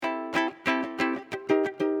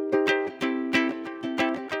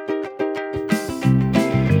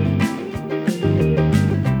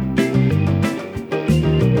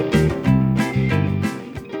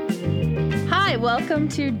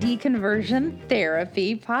to Deconversion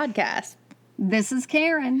Therapy Podcast. This is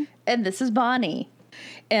Karen. And this is Bonnie.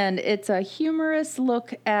 And it's a humorous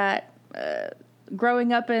look at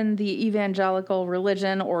growing up in the evangelical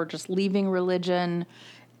religion or just leaving religion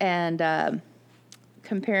and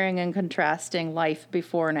comparing and contrasting life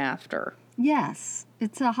before and after. Yes,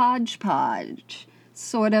 it's a hodgepodge,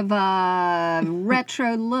 sort of a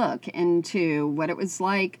retro look into what it was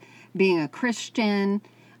like being a Christian,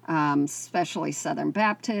 especially Southern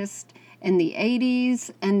Baptist, in the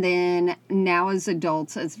 80s, and then now as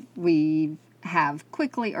adults, as we have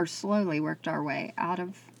quickly or slowly worked our way out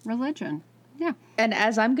of religion. Yeah. And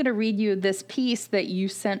as I'm going to read you this piece that you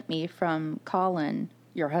sent me from Colin,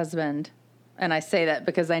 your husband, and I say that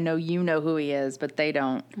because I know you know who he is, but they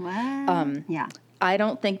don't. What? Yeah. I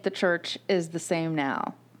don't think the church is the same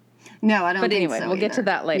now. No, I don't think so. But anyway, we'll get to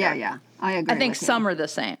that later. Yeah. I agree. I think with you. some are the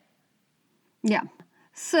same. Yeah.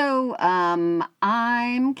 So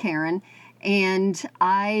I'm Karen, and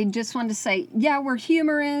I just wanted to say, yeah, we're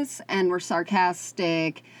humorous and we're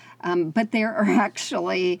sarcastic, but there are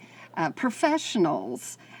actually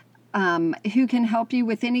professionals who can help you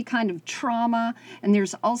with any kind of trauma. And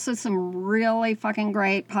there's also some really fucking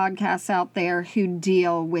great podcasts out there who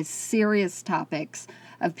deal with serious topics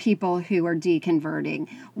of people who are deconverting.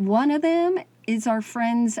 One of them is our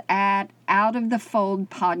friends at Out of the Fold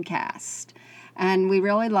podcast. And we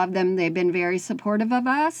really love them. They've been very supportive of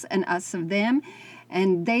us and us of them.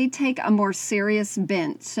 And they take a more serious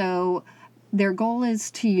bent. So their goal is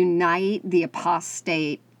to unite the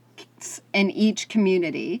apostate in each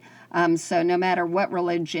community. So no matter what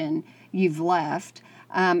religion you've left,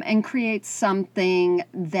 and create something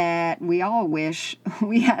that we all wish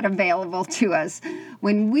we had available to us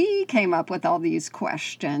when we came up with all these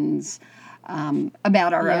questions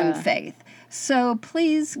about our own faith. So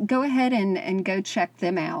please go ahead and go check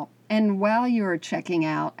them out. And while you're checking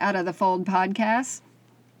out of the Fold podcast,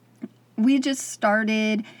 we just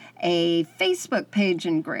started a Facebook page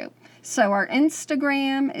and group. So our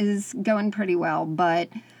Instagram is going pretty well, but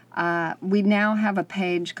we now have a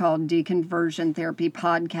page called Deconversion Therapy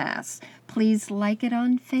Podcast. Please like it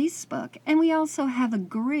on Facebook. And we also have a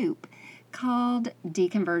group called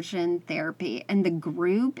Deconversion Therapy. And the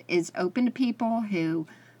group is open to people who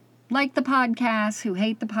like the podcast, who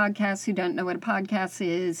hate the podcast, who don't know what a podcast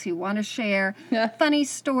is, who want to share funny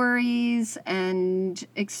stories and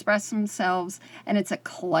express themselves. And it's a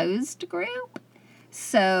closed group,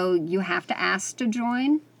 so you have to ask to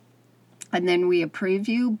join, and then we approve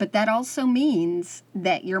you. But that also means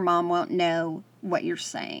that your mom won't know what you're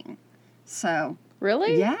saying. So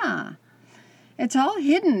Really? Yeah. It's all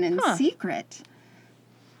hidden and secret.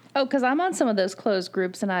 Oh, because I'm on some of those closed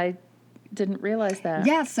groups, and I didn't realize that.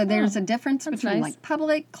 Yeah, so there's a difference between like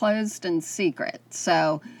public, closed, and secret.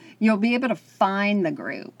 So you'll be able to find the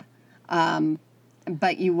group,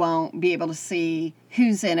 but you won't be able to see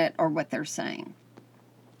who's in it or what they're saying.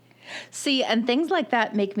 See, and things like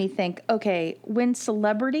that make me think, okay, when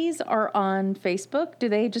celebrities are on Facebook, do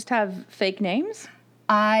they just have fake names?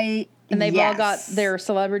 And they've all got their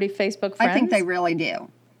celebrity Facebook friends? I think they really do.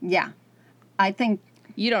 Yeah. I think...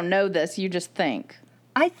 You don't know this, you just think.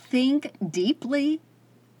 I think deeply.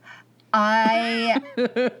 I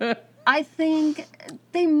think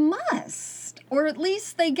they must, or at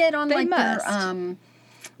least they get on their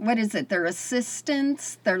what is it? Their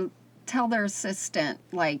assistants. Tell their assistant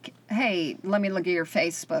like, hey, let me look at your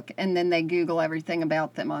Facebook, and then they Google everything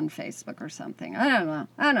about them on Facebook or something. I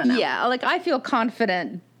don't know. Yeah, like I feel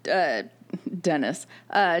confident. Dennis,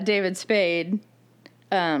 David Spade.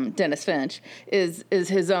 Dennis Finch is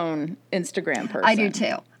his own Instagram person. I do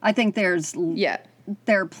too. I think there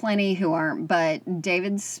are plenty who aren't, but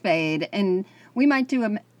David Spade, and we might do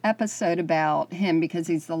an episode about him because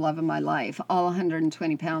he's the love of my life, all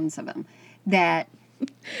 120 pounds of him. That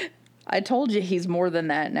I told you he's more than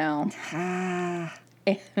that now.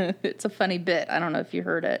 It's a funny bit. I don't know if you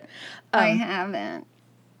heard it. I haven't.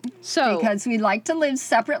 So because we like to live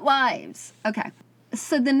separate lives. Okay.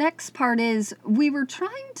 So the next part is we were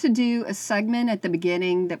trying to do a segment at the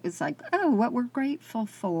beginning that was like, oh, what we're grateful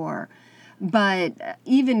for. But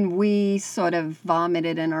even we sort of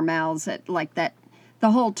vomited in our mouths at like that, the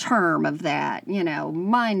whole term of that,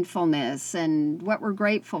 mindfulness and what we're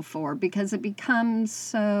grateful for, because it becomes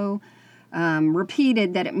so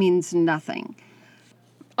repeated that it means nothing.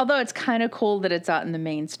 Although it's kind of cool that it's out in the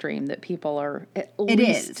mainstream, that people are at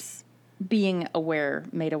least being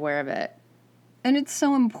made aware of it. And it's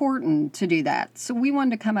so important to do that. So we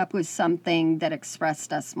wanted to come up with something that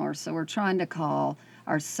expressed us more. So we're trying to call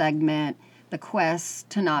our segment The Quest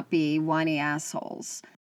to Not Be Whiny Assholes.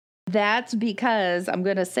 That's because I'm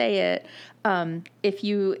going to say it. If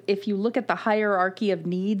you look at the hierarchy of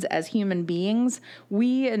needs as human beings,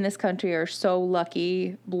 we in this country are so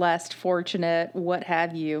lucky, blessed, fortunate, what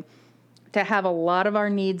have you, to have a lot of our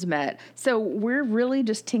needs met. So we're really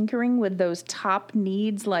just tinkering with those top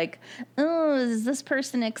needs, like, oh, is this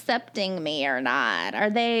person accepting me or not? Are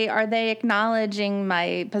they acknowledging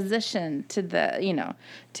my position to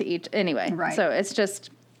to each anyway. Right. So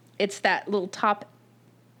it's that little top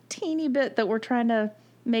teeny bit that we're trying to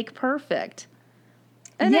make perfect.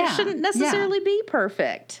 And it shouldn't necessarily be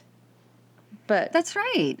perfect. But that's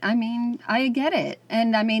right. I mean, I get it.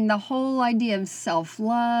 And I mean, the whole idea of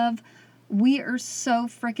self-love, we are so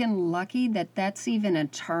freaking lucky that that's even a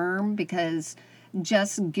term, because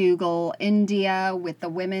just Google India with the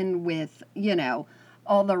women with,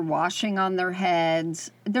 all their washing on their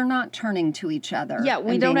heads. They're not turning to each other. Yeah,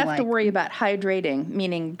 we don't have to worry about hydrating,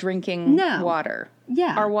 meaning drinking water.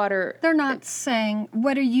 Yeah. Our water. They're not saying,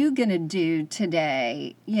 what are you going to do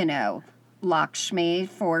today, Lakshmi,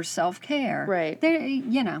 for self-care? Right. They're,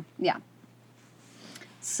 yeah.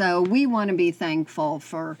 So we want to be thankful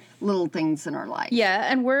for little things in our life. Yeah,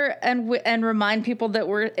 and remind people that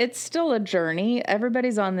it's still a journey.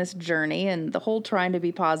 Everybody's on this journey, and the whole trying to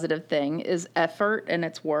be positive thing is effort and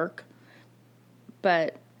it's work.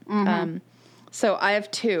 But so I have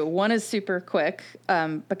two. One is super quick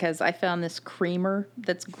because I found this creamer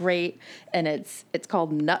that's great, and it's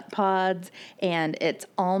called Nut Pods, and it's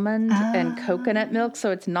almond and coconut milk,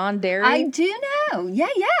 so it's non-dairy. I do know. Yeah.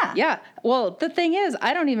 Yeah. Well, the thing is,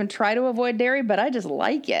 I don't even try to avoid dairy, but I just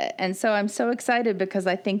like it. And so I'm so excited because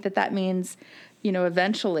I think that means,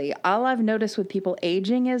 eventually, all I've noticed with people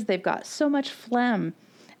aging is they've got so much phlegm.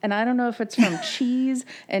 And I don't know if it's from cheese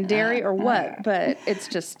and dairy or what, but it's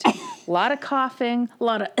just a lot of coughing, a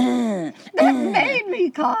lot of That made me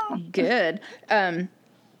cough. Good.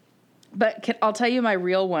 But I'll tell you my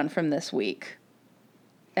real one from this week.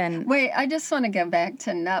 And wait, I just want to go back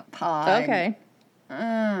to Nut Pod. Okay.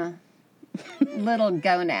 Little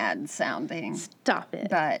gonad sounding. Stop it.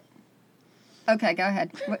 But okay, go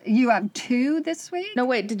ahead. You have two this week? No,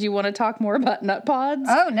 wait. Did you want to talk more about Nut Pods?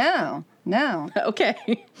 Oh no.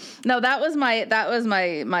 Okay. No, that was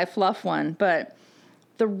my fluff one. But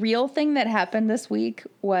the real thing that happened this week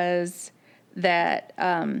was that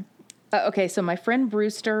okay, so my friend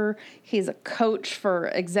Brewster, he's a coach for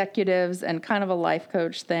executives and kind of a life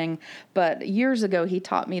coach thing. But years ago, he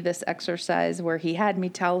taught me this exercise where he had me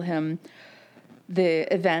tell him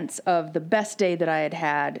the events of the best day that I had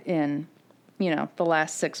had in, the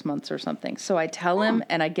last 6 months or something. So I tell him,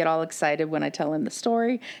 and I get all excited when I tell him the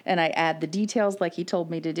story, and I add the details like he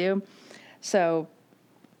told me to do. So,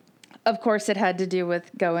 of course, it had to do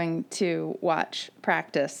with going to watch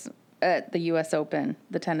practice at the U.S. Open,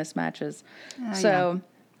 the tennis matches. So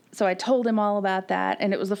I told him all about that,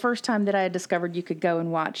 and it was the first time that I had discovered you could go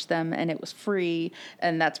and watch them, and it was free,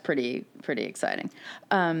 and that's pretty exciting.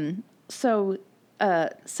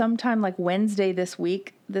 Sometime like Wednesday this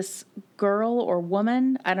week, this girl or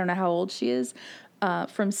woman, I don't know how old she is,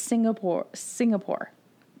 from Singapore,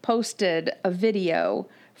 posted a video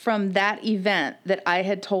from that event that I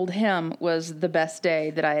had told him was the best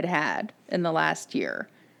day that I had had in the last year.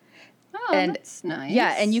 Oh, and that's nice.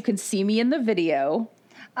 Yeah, and you can see me in the video.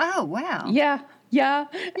 Oh, wow. Yeah. You're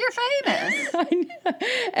famous.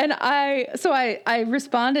 And I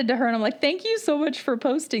responded to her, and I'm like, thank you so much for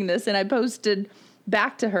posting this. And I posted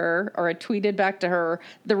back to her, or I tweeted back to her,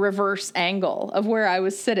 the reverse angle of where I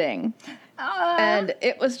was sitting. And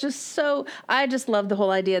it was just I just love the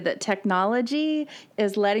whole idea that technology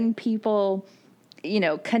is letting people,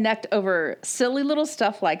 connect over silly little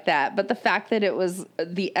stuff like that. But the fact that it was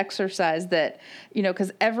the exercise that,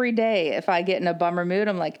 because every day if I get in a bummer mood,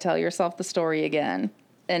 I'm like, tell yourself the story again.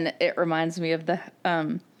 And it reminds me of the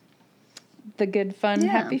good, fun,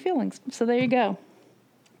 happy feelings. So there you go.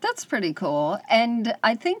 That's pretty cool. And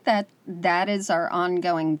I think that is our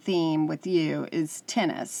ongoing theme with you is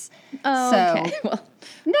tennis. Oh, okay. Well.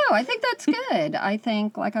 No, I think that's good. I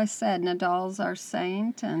think, like I said, Nadal's our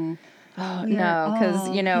saint, and no, because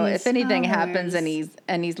if anything happens and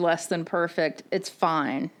he's less than perfect, it's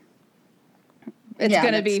fine. It's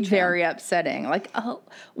going to be very upsetting. Like,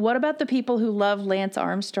 what about the people who love Lance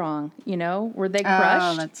Armstrong? Were they crushed?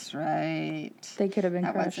 Oh, that's right. They could have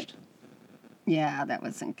been crushed. Yeah, that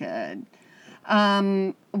wasn't good.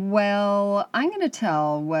 Well, I'm going to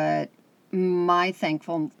tell what my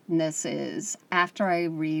thankfulness is after I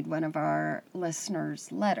read one of our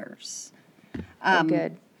listeners' letters.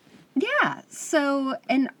 Good. Yeah, so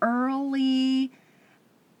an early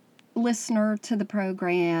listener to the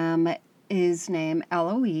program is named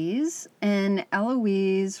Eloise, and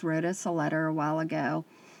Eloise wrote us a letter a while ago,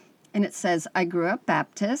 and it says, I grew up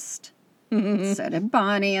Baptist. So did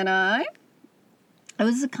Bonnie and I. It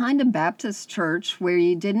was the kind of Baptist church where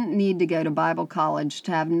you didn't need to go to Bible college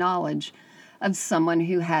to have knowledge of someone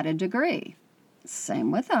who had a degree.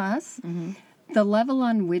 Same with us. The level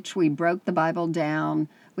on which we broke the Bible down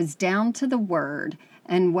was down to the word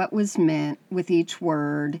and what was meant with each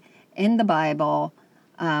word in the Bible,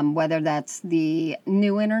 whether that's the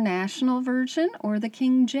New International Version or the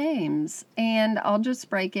King James. And I'll just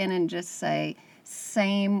break in and just say,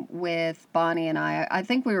 same with Bonnie and I. I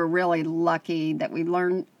think we were really lucky that we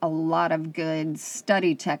learned a lot of good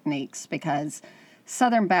study techniques, because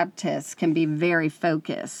Southern Baptists can be very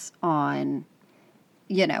focused on,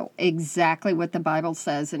 exactly what the Bible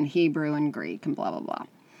says in Hebrew and Greek and blah, blah, blah.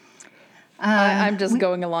 I'm just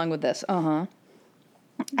going along with this.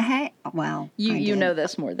 Hey, well, You know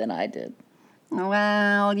this more than I did.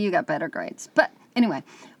 Well, you got better grades. But anyway,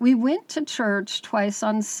 we went to church twice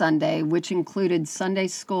on Sunday, which included Sunday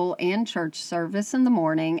school and church service in the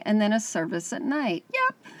morning and then a service at night.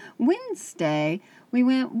 Yep. Wednesday, we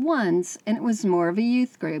went once, and it was more of a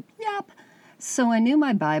youth group. Yep. So I knew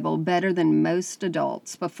my Bible better than most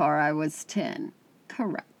adults before I was 10.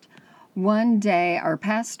 Correct. One day, our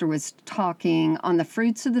pastor was talking on the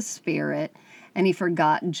fruits of the Spirit, and he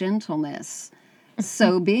forgot gentleness.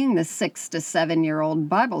 So being the 6 to 7 year old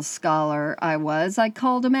Bible scholar I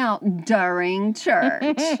called him out during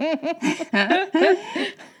church.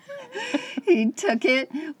 He took it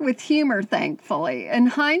with humor, thankfully. In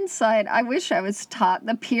hindsight, I wish I was taught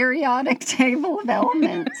the periodic table of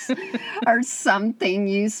elements or something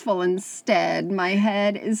useful instead. My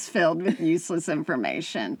head is filled with useless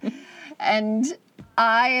information. And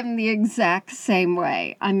I am the exact same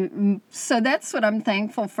way. So that's what I'm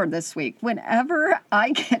thankful for this week. Whenever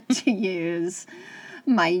I get to use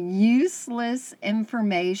my useless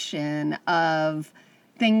information of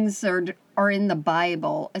things that are in the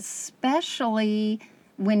Bible, especially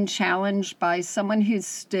when challenged by someone who's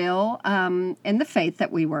still in the faith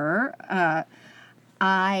that we were,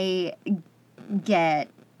 I get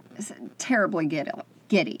terribly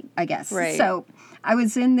giddy, I guess. Right. So I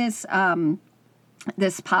was in this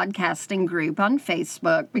podcasting group on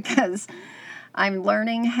Facebook because I'm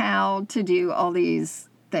learning how to do all these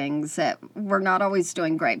things that we're not always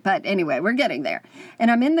doing great. But anyway, we're getting there.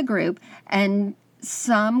 And I'm in the group, and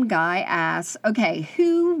some guy asks, okay,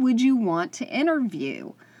 who would you want to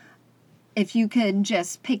interview if you could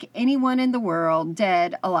just pick anyone in the world,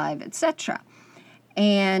 dead, alive, etc.?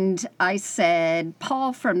 And I said,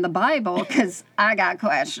 Paul from the Bible, because I got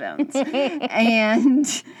questions. And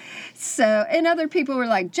so, and other people were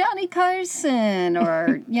like, Johnny Carson,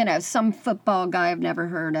 or, some football guy I've never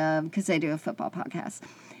heard of, because they do a football podcast.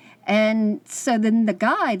 And so then the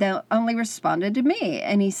guy that only responded to me,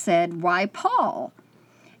 and he said, why Paul?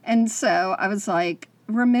 And so I was like,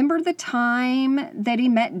 remember the time that he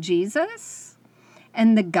met Jesus?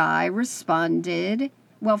 And the guy responded,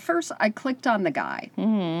 well, first I clicked on the guy,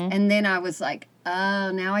 and then I was like,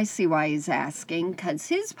 oh, now I see why he's asking, because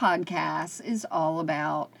his podcast is all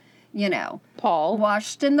about, Paul.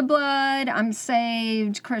 Washed in the blood, I'm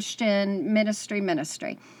saved, Christian,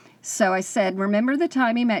 ministry. So I said, remember the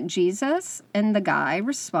time he met Jesus? And the guy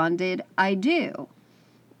responded, I do.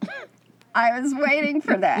 I was waiting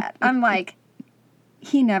for that. I'm like,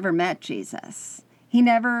 he never met Jesus. He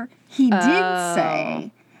did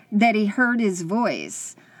say that he heard his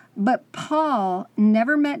voice, but Paul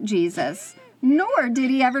never met Jesus, nor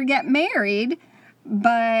did he ever get married.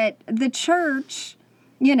 But the church,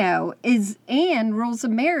 and rules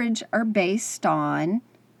of marriage are based on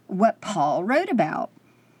what Paul wrote about.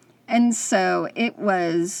 And so it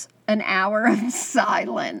was an hour of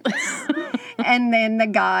silence. And then the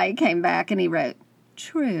guy came back and he wrote,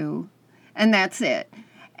 true. And that's it.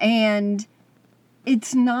 And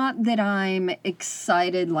it's not that I'm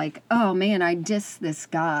excited like, oh man, I dissed this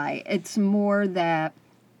guy. It's more that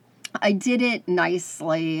I did it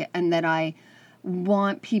nicely and that I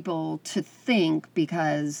want people to think,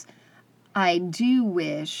 because I do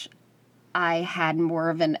wish I had more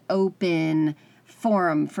of an open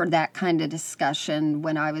forum for that kind of discussion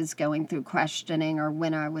when I was going through questioning or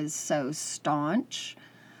when I was so staunch.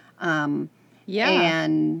 And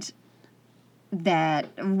that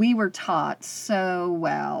we were taught so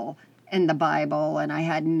well in the Bible, and I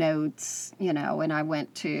had notes, and I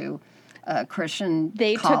went to a Christian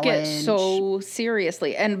They college. took it so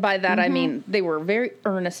seriously. And by that, I mean, they were very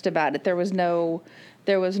earnest about it. There was no,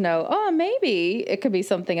 oh, maybe it could be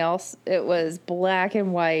something else. It was black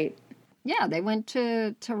and white. Yeah, they went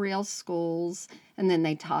to real schools, and then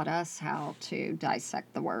they taught us how to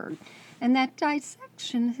dissect the word. And that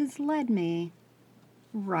dissection has led me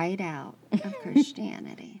right out of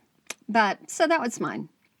Christianity. But, so that was mine.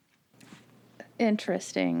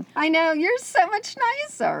 Interesting. I know, you're so much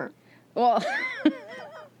nicer. Well,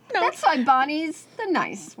 That's why Bonnie's the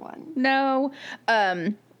nice one. no.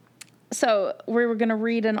 So we were going to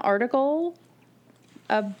read an article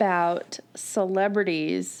about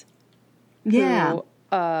celebrities Yeah. who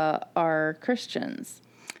are Christians.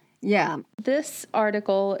 Yeah. This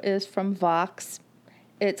article is from Vox.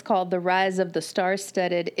 It's called The Rise of the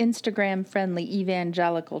Star-Studded Instagram-Friendly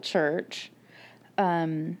Evangelical Church,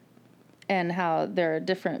 and how there are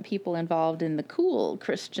different people involved in the cool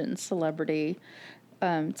Christian celebrity.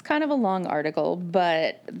 It's kind of a long article,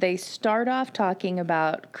 but they start off talking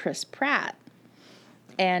about Chris Pratt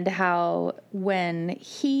and how when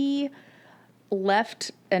he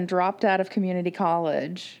left and dropped out of community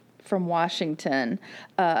college from Washington,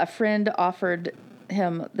 a friend offered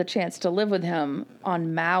him the chance to live with him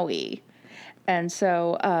on Maui. And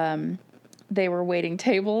so they were waiting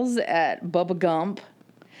tables at Bubba Gump.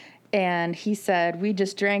 And he said, we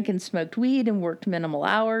just drank and smoked weed and worked minimal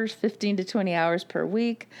hours, 15 to 20 hours per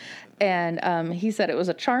week. And he said it was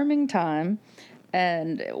a charming time.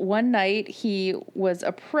 And one night he was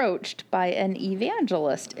approached by an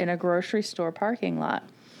evangelist in a grocery store parking lot.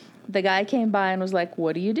 The guy came by and was like,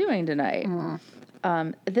 what are you doing tonight?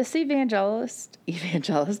 This evangelist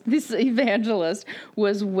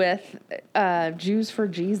was with Jews for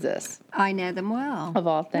Jesus, I know them well. of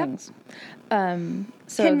all things.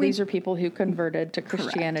 So Can we- these are people who converted to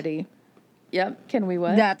Christianity. Yep. Can we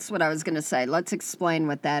what? That's what I was going to say. Let's explain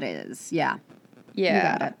what that is. Yeah.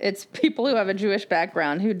 Yeah. got it. It's people who have a Jewish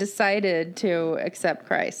background who decided to accept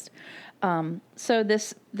Christ. So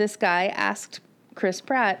this guy asked Chris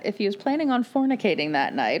Pratt if he was planning on fornicating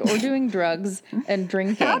that night or doing drugs and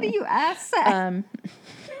drinking. How do you ask that?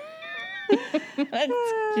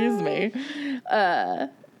 Excuse me.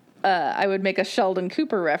 I would make a Sheldon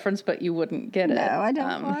Cooper reference, but you wouldn't get it. No, I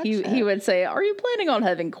don't watch he it. would say, are you planning on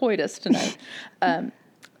having coitus tonight?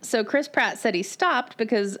 So Chris Pratt said he stopped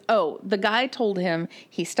because, the guy told him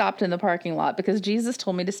he stopped in the parking lot because Jesus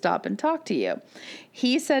told me to stop and talk to you.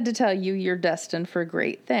 He said to tell you you're destined for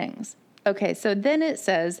great things. Okay, so then it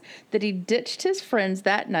says that he ditched his friends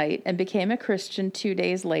that night and became a Christian 2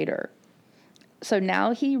 days later. So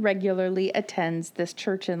now he regularly attends this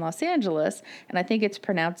church in Los Angeles, and I think it's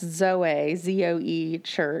pronounced Zoe, Z-O-E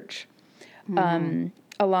church,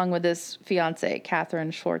 along with his fiancee,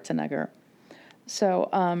 Catherine Schwarzenegger. So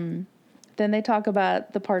then they talk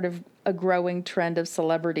about the part of a growing trend of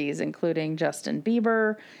celebrities, including Justin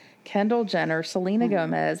Bieber, Kendall Jenner, Selena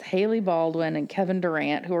Gomez, Hailey Baldwin, and Kevin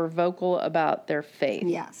Durant, who are vocal about their faith.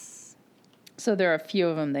 Yes. So there are a few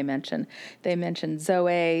of them they mention. They mentioned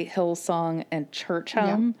Zoe, Hillsong, and Church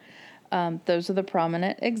Home. Those are the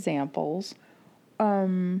prominent examples.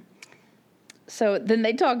 So then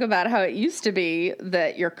they talk about how it used to be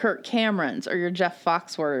that your Kirk Camerons or your Jeff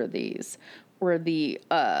Foxworthys were the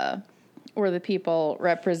people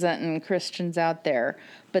representing Christians out there.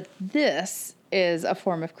 But this is a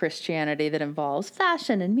form of Christianity that involves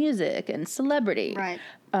fashion and music and celebrity. Right.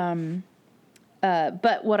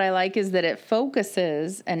 But what I like is that it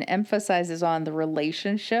focuses and emphasizes on the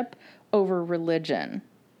relationship over religion.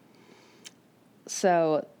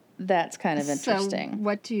 So that's kind of interesting. So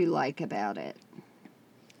what do you like about it?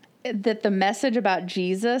 That the message about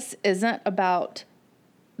Jesus isn't about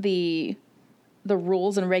the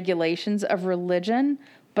rules and regulations of religion,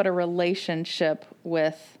 but a relationship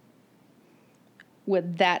with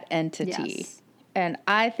that entity. Yes. And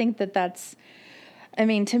I think that's, I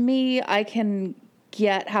mean, to me, I can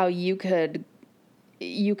get how you could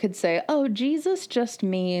say, oh, Jesus just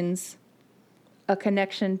means a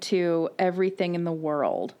connection to everything in the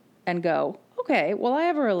world, and go, okay, well, I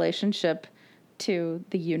have a relationship to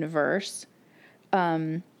the universe.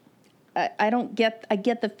 I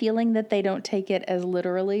get the feeling that they don't take it as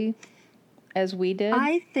literally as we did.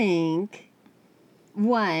 I think,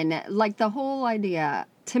 one, like the whole idea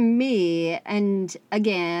to me, and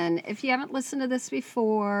again, if you haven't listened to this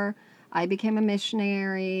before, I became a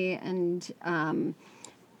missionary and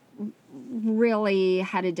really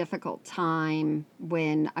had a difficult time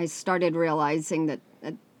when I started realizing that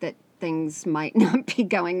things might not be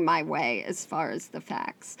going my way as far as the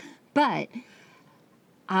facts. But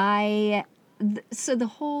so the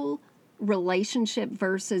whole relationship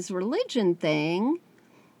versus religion thing,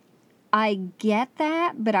 I get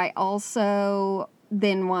that, but I also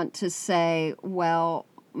then want to say, well,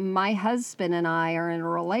 my husband and I are in a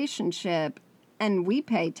relationship, and we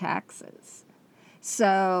pay taxes.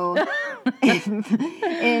 So if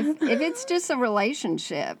it's just a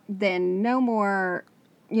relationship, then no more,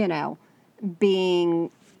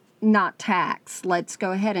 being not taxed. Let's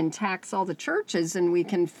go ahead and tax all the churches, and we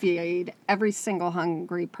can feed every single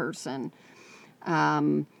hungry person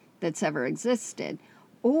that's ever existed.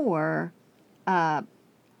 Or I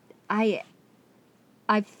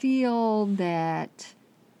feel that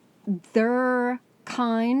their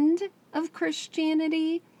kind of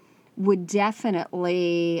Christianity would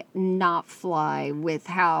definitely not fly with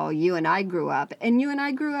how you and I grew up. And you and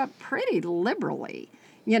I grew up pretty liberally.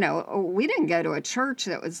 We didn't go to a church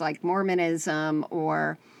that was like Mormonism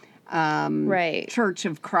or Right. Church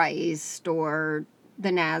of Christ or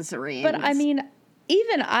the Nazarenes. But I mean,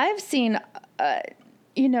 even I've seen,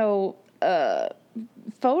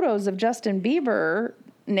 photos of Justin Bieber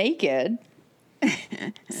naked.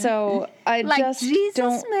 So I like just Jesus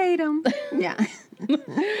don't. made him. Yeah.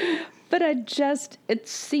 But it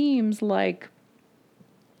seems like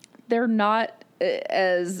they're not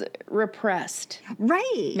as repressed,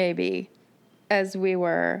 Right. maybe, as we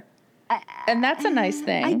were. And that's a nice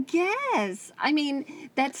thing. I guess. I mean,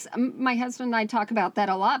 that's my husband and I talk about that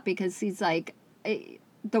a lot because he's like,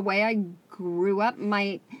 the way I grew up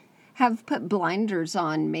might have put blinders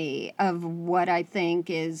on me of what I think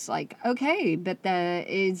is like, okay, but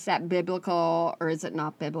is that biblical or is it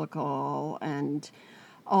not biblical and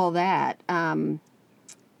all that.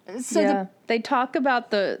 They talk about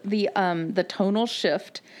the tonal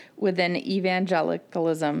shift within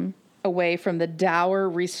evangelicalism away from the dour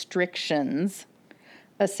restrictions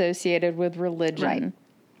associated with religion, right,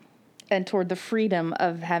 and toward the freedom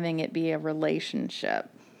of having it be a relationship.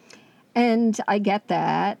 And I get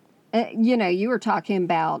that. You were talking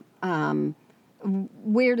about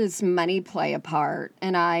where does money play a part?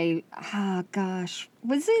 And was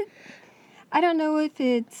it? I don't know if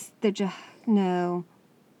it's no.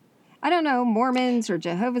 I don't know, Mormons or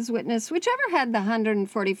Jehovah's Witness, whichever had the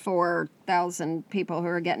 144,000 people who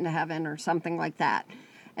are getting to heaven or something like that.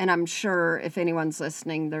 And I'm sure if anyone's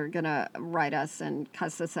listening, they're going to write us and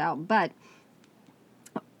cuss us out. But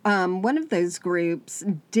one of those groups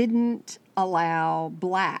didn't allow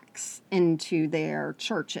blacks into their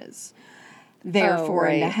churches, therefore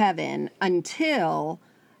into heaven, until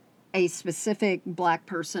a specific black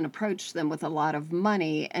person approached them with a lot of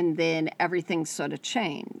money, and then everything sort of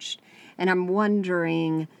changed. And I'm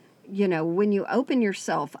wondering, when you open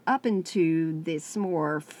yourself up into this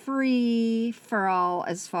more free for all,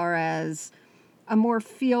 as far as a more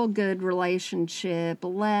feel-good relationship,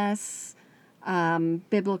 less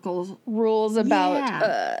biblical rules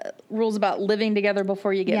about living together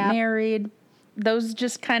before you get married, those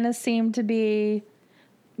just kind of seem to be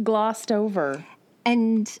glossed over.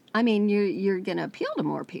 And I mean, you're going to appeal to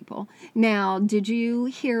more people. Now, did you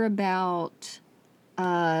hear about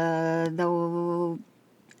the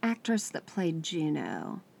actress that played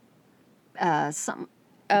Juno? Ellen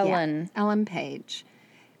Page.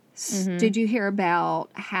 Mm-hmm. Did you hear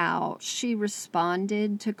about how she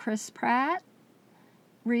responded to Chris Pratt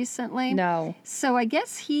recently? No. So I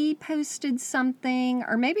guess he posted something,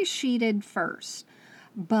 or maybe she did first.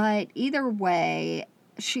 But either way,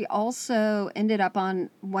 she also ended up on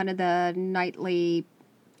one of the nightly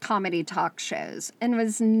comedy talk shows and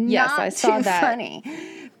was not too funny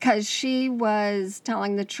because she was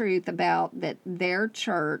telling the truth about that their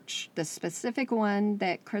church, the specific one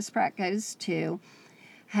that Chris Pratt goes to,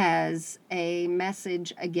 has a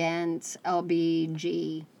message against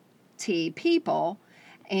LBGT people.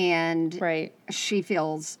 And she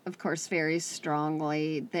feels, of course, very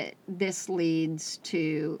strongly that this leads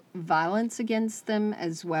to violence against them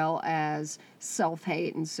as well as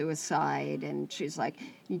self-hate and suicide. And she's like,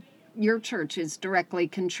 your church is directly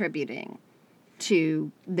contributing to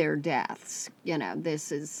their deaths.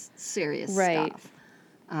 This is serious stuff.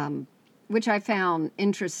 Which I found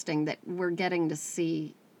interesting that we're getting to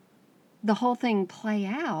see the whole thing play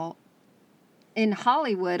out in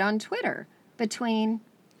Hollywood on Twitter between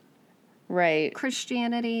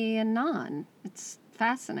Christianity and non. It's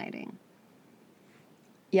fascinating.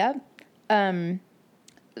 Yep.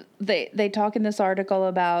 They talk in this article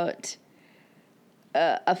about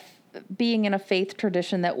being in a faith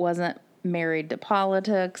tradition that wasn't married to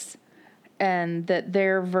politics, and that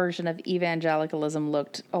their version of evangelicalism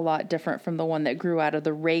looked a lot different from the one that grew out of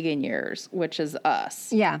the Reagan years, which is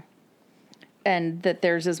us. Yeah. And that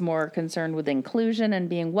theirs is more concerned with inclusion and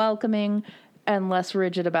being welcoming, and less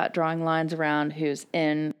rigid about drawing lines around who's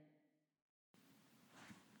in.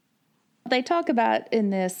 they talk about in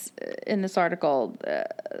this article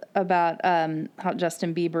about how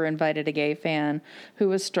Justin Bieber invited a gay fan who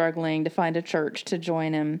was struggling to find a church to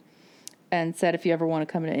join him, and said, if you ever want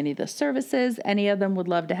to come to any of the services, any of them would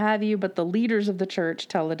love to have you, but the leaders of the church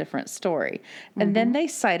tell a different story. And then they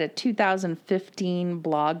cite a 2015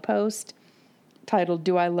 blog post titled,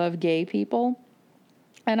 "Do I Love Gay People?"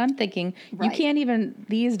 And I'm thinking, you Right. can't even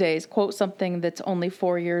these days quote something that's only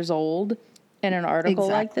 4 years old in an article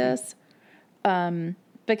like this,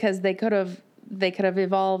 because they could have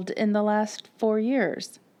evolved in the last 4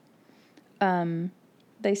 years.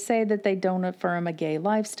 They say that they don't affirm a gay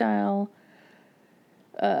lifestyle,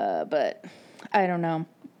 but I don't know.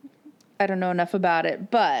 I don't know enough about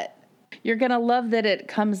it, but you're going to love that it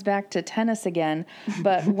comes back to tennis again.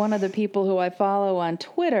 But one of the people who I follow on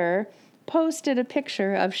Twitter posted a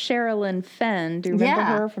picture of Sherilyn Fenn. Do you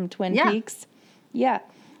remember her from Twin Peaks? Yeah.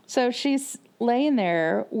 So she's laying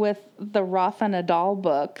there with the Rafa Nadal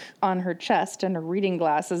book on her chest and her reading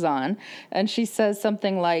glasses on. And she says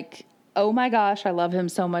something like, "Oh my gosh, I love him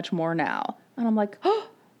so much more now." And I'm like, oh,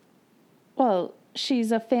 well,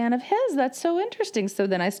 she's a fan of his. That's so interesting. So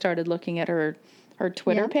then I started looking at her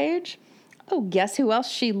Twitter page. Oh, guess who else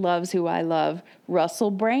she loves who I love?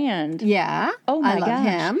 Russell Brand. Yeah. Oh my I love gosh.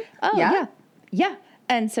 him. Oh, yeah.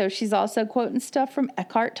 And so she's also quoting stuff from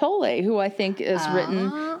Eckhart Tolle, who I think has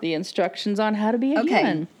written the instructions on how to be a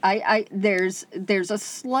human. I there's a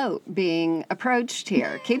slope being approached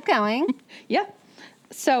here. Keep going. Yeah.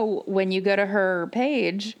 So when you go to her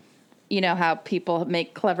page, you know how people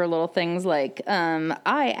make clever little things like,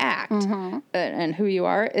 I act, and who you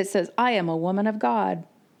are. It says, "I am a woman of God."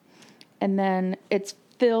 And then it's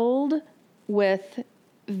filled with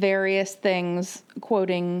various things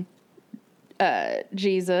quoting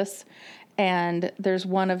Jesus. And there's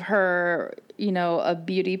one of her, a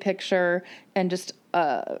beauty picture, and just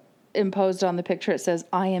imposed on the picture, it says,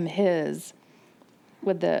 "I am his,"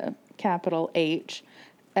 with the capital H.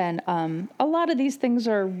 And a lot of these things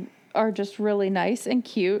are just really nice and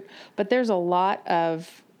cute, but there's a lot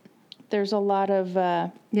of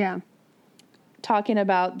talking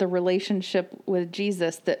about the relationship with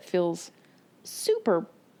Jesus that feels super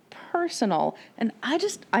personal. And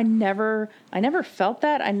I never felt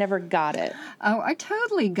that. I never got it. Oh, I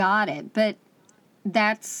totally got it, but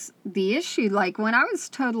that's the issue. Like, when I was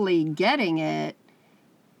totally getting it,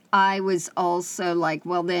 I was also like,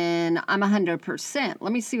 well, then I'm 100%.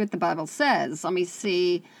 Let me see what the Bible says. Let me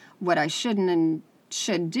see what I shouldn't and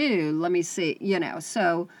should do. Let me see,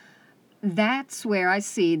 So that's where I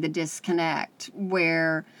see the disconnect,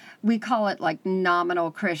 where we call it like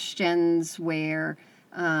nominal Christians, where,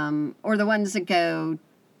 or the ones that go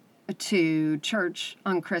to church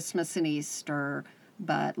on Christmas and Easter,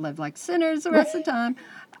 but live like sinners the rest of the time.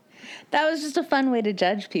 That was just a fun way to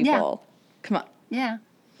judge people. Yeah. Come on. Yeah.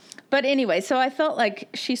 But anyway, so I felt like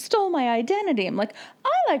she stole my identity. I'm like,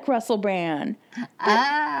 I like Russell Brand.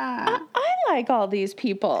 I like all these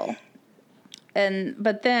people.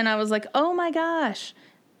 But then I was like, oh my gosh,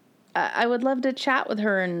 I would love to chat with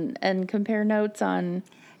her and compare notes on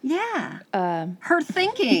her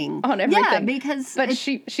thinking on everything. Yeah, but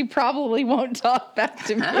she probably won't talk back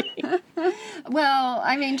to me. Well,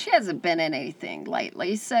 I mean, she hasn't been in anything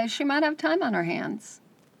lately, so she might have time on her hands.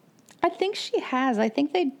 I think she has. I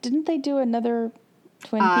think they do another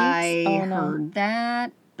Twin Peaks. I heard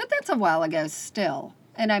that, but that's a while ago still.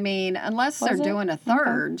 And I mean, unless they're doing a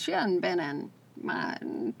third, she hasn't been in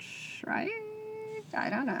much, right? I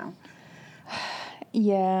don't know.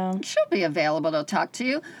 Yeah. She'll be available to talk to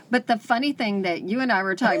you. But the funny thing that you and I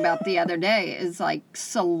were talking about the other day is like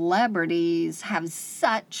celebrities have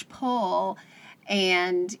such pull.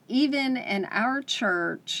 And even in our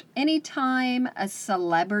church, anytime a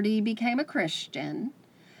celebrity became a Christian,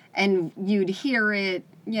 and you'd hear it,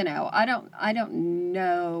 I don't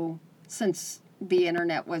know, since the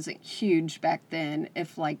internet wasn't huge back then,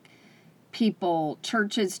 if like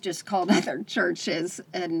churches just called other churches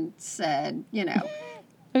and said,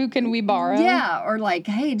 who can we borrow? Yeah, or like,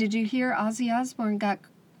 hey, did you hear Ozzy Osbourne got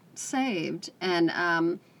saved? And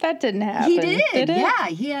that didn't happen. He did it? Yeah,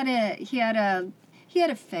 he had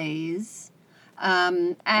a phase,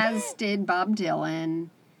 as did Bob Dylan.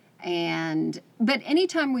 But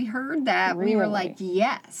anytime we heard that, we were like,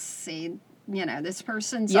 yes, see, this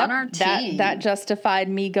person's on our team. That justified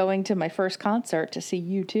me going to my first concert to see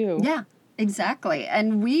U2. Yeah, exactly.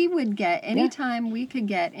 And we would get, anytime we could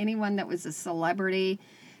get anyone that was a celebrity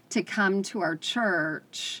to come to our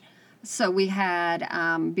church. So we had,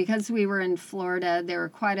 because we were in Florida, there were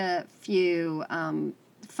quite a few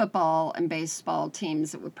football and baseball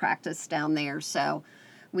teams that would practice down there. So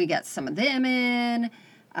we got some of them in.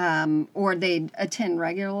 or they'd attend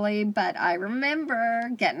regularly. But I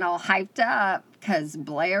remember getting all hyped up because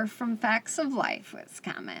Blair from Facts of Life was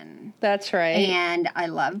coming. That's right. And I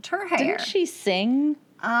loved her hair. Didn't she sing?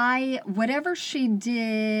 Whatever she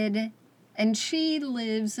did, and she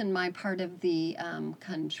lives in my part of the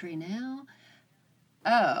country now.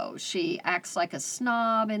 Oh, she acts like a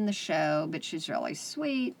snob in the show, but she's really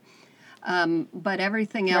sweet. But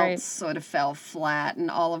everything else sort of fell flat, and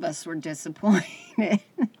all of us were disappointed. Well,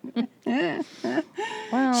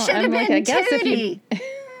 Should have been I guess Tootie.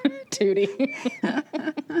 Tootie.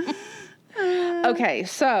 Okay,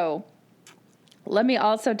 so let me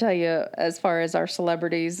also tell you, as far as our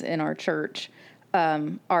celebrities in our church,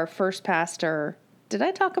 our first pastor, did I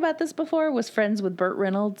talk about this before, was friends with Burt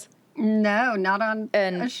Reynolds? No, not on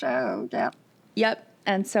a show. Yep. Yep.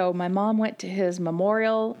 And so my mom went to his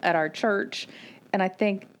memorial at our church, and I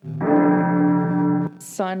think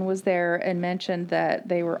son was there and mentioned that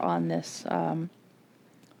they were on this,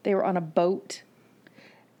 they were on a boat,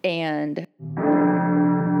 and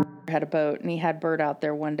had a boat, and he had Bert out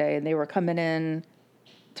there one day, and they were coming in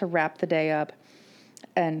to wrap the day up,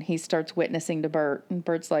 and he starts witnessing to Bert, and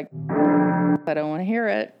Bert's like, I don't want to hear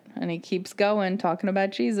it. And he keeps going, talking about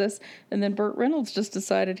Jesus. And then Burt Reynolds just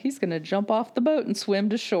decided he's going to jump off the boat and swim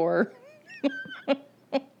to shore.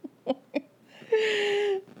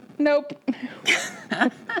 Nope.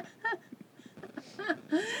 And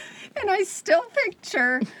I still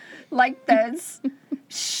picture like those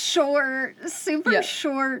super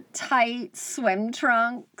short, tight swim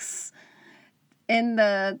trunks in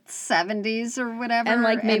the 70s or whatever. And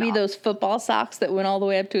like maybe those football socks that went all the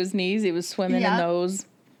way up to his knees. He was swimming in those.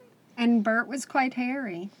 And Bert was quite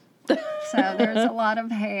hairy. So there's a lot of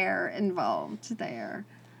hair involved there.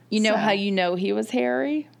 You know how you know he was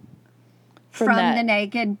hairy? From the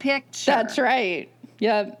naked picture. That's right.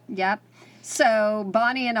 Yep. Yep. So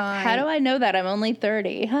Bonnie and I... How do I know that? I'm only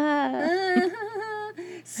 30.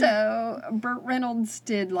 So Burt Reynolds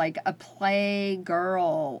did like a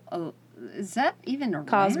Playgirl. Is that even around?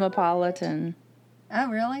 Cosmopolitan. Oh,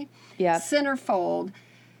 really? Yeah. Centerfold.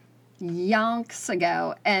 Yonks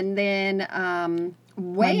ago, and then my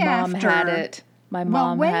mom had it. My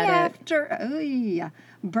mom had it.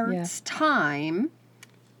 Bert's time,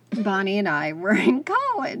 Bonnie and I were in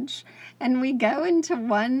college, and we go into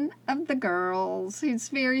one of the girls, who's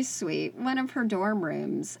very sweet, one of her dorm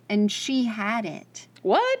rooms, and she had it.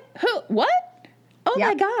 What? Who? What? Oh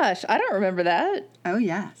my gosh, I don't remember that. Oh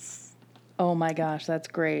yes. Oh my gosh, that's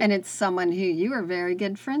great. And it's someone who you were very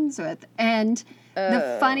good friends with, and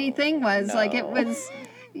the funny thing was, like, it was,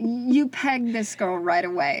 you pegged this girl right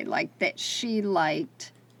away, like, that she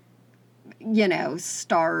liked,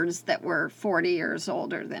 stars that were 40 years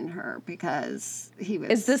older than her, because he was...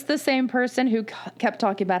 Is this the same person who kept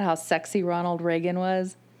talking about how sexy Ronald Reagan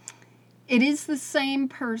was? It is the same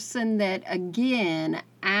person that, again,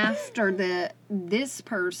 after this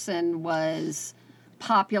person was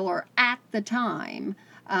popular at the time...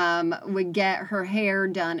 would get her hair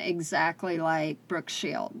done exactly like Brooke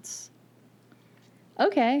Shields.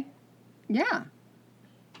 Okay. Yeah.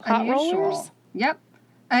 Hot rollers? Yep.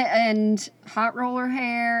 And hot roller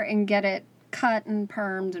hair and get it cut and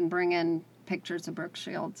permed and bring in pictures of Brooke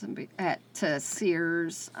Shields and to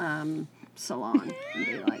Sears salon and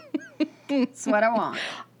be like, that's what I want.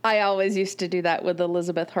 I always used to do that with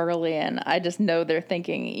Elizabeth Hurley, and I just know they're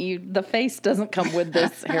thinking, the face doesn't come with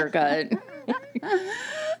this haircut.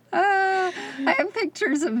 I have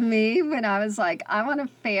pictures of me when I was like, I want a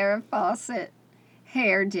Farrah Fawcett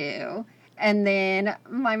hairdo. And then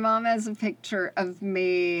my mom has a picture of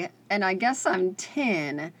me, and I guess I'm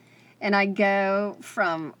 10, and I go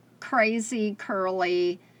from crazy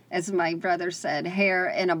curly, as my brother said, hair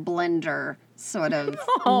in a blender sort of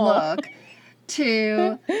look,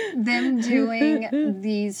 to them doing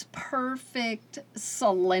these perfect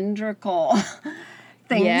cylindrical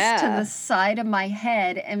things to the side of my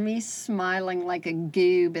head and me smiling like a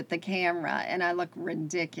goob at the camera, and I look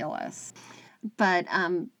ridiculous. But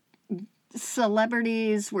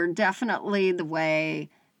celebrities were definitely the way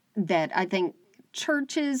that I think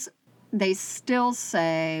churches, they still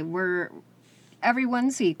say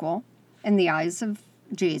everyone's equal in the eyes of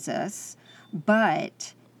Jesus,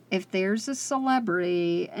 but if there's a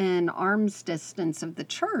celebrity in arm's distance of the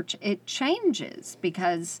church, it changes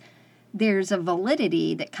because there's a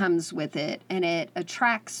validity that comes with it, and it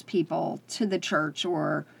attracts people to the church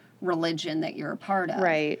or religion that you're a part of.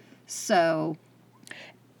 Right. So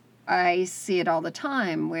I see it all the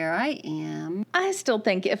time where I am. I still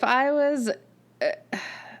think if I was,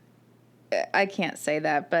 I can't say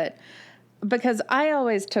that, but because I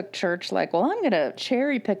always took church like, well, I'm going to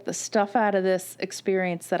cherry pick the stuff out of this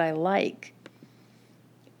experience that I like.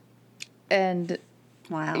 And,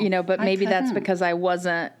 Wow. but I maybe that's couldn't. because I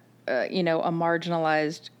wasn't, a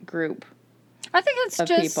marginalized group I think it's of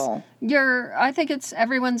just people. I think it's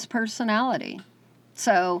everyone's personality.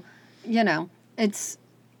 So, it's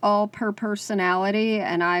all per personality,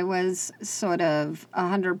 and I was sort of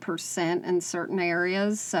 100% in certain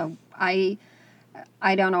areas. So I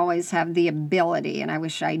don't always have the ability, and I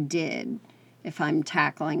wish I did, if I'm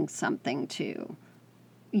tackling something to,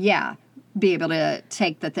 be able to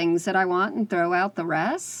take the things that I want and throw out the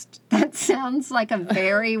rest. That sounds like a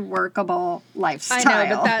very workable lifestyle. I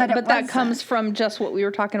know, but that comes wasn't. from just what we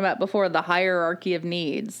were talking about before, the hierarchy of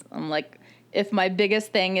needs. I'm like, if my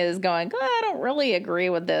biggest thing is going, I don't really agree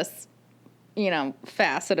with this,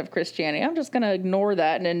 facet of Christianity, I'm just going to ignore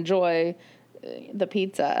that and enjoy the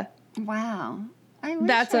pizza. Wow. I wish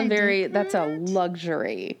That's I did that's a that.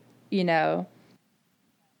 luxury, Yeah,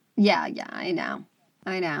 I know.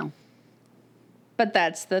 But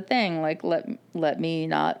that's the thing. Like, let me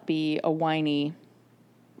not be a whiny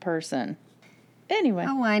person. Anyway.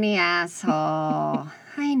 A whiny asshole.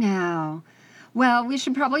 I know. Well, we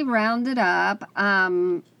should probably round it up.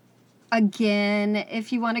 Again,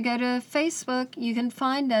 if you want to go to Facebook, you can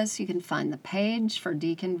find us. You can find the page for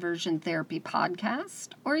Deconversion Therapy Podcast,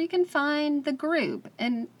 or you can find the group.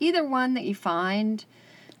 And either one that you find,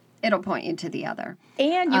 it'll point you to the other.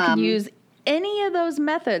 And you can use any of those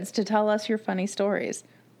methods to tell us your funny stories.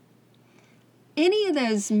 Any of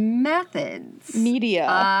those methods. Media.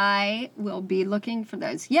 I will be looking for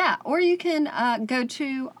those. Yeah, or you can go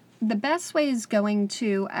to... The best way is going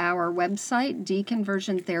to our website,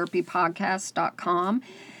 deconversiontherapypodcast.com,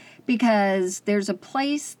 because there's a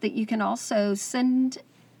place that you can also send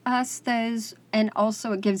us those, and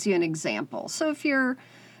also it gives you an example. So if you're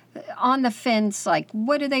on the fence, like,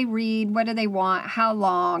 what do they read? What do they want? How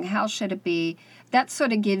long? How should it be? That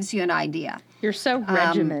sort of gives you an idea. You're so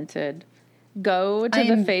regimented. Go to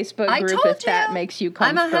the Facebook I group told if that you. makes you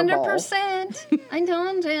comfortable. I'm 100%. I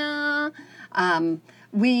told you.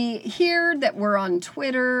 We hear that we're on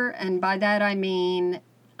Twitter, and by that I mean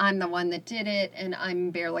I'm the one that did it, and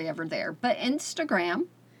I'm barely ever there. But Instagram.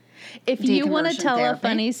 If you want to Deconversion tell Therapy. a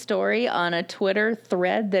funny story on a Twitter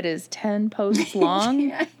thread that is 10 posts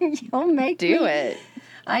long, You'll make do me. it.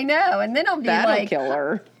 I know, and then I'll be That'll like, kill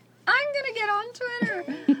her. I'm going to get on Twitter.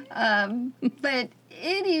 But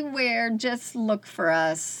anywhere, just look for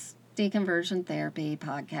us, Deconversion Therapy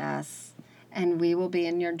Podcasts, and we will be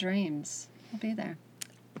in your dreams. We'll be there.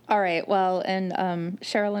 All right. Well, and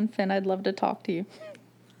Cheryl and Finn, I'd love to talk to you.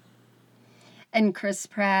 And Chris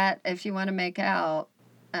Pratt, if you want to make out.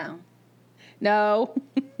 Oh. No.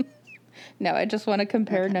 No, I just want to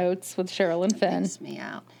compare notes with Cheryl and Finn. Takes me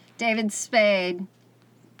out. David Spade,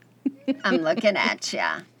 I'm looking at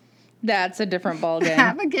ya. That's a different ballgame.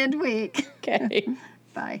 Have a good week. Okay.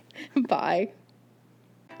 Bye. Bye.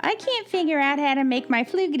 I can't figure out how to make my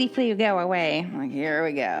floogity flu go away. Like, here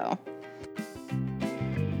we go.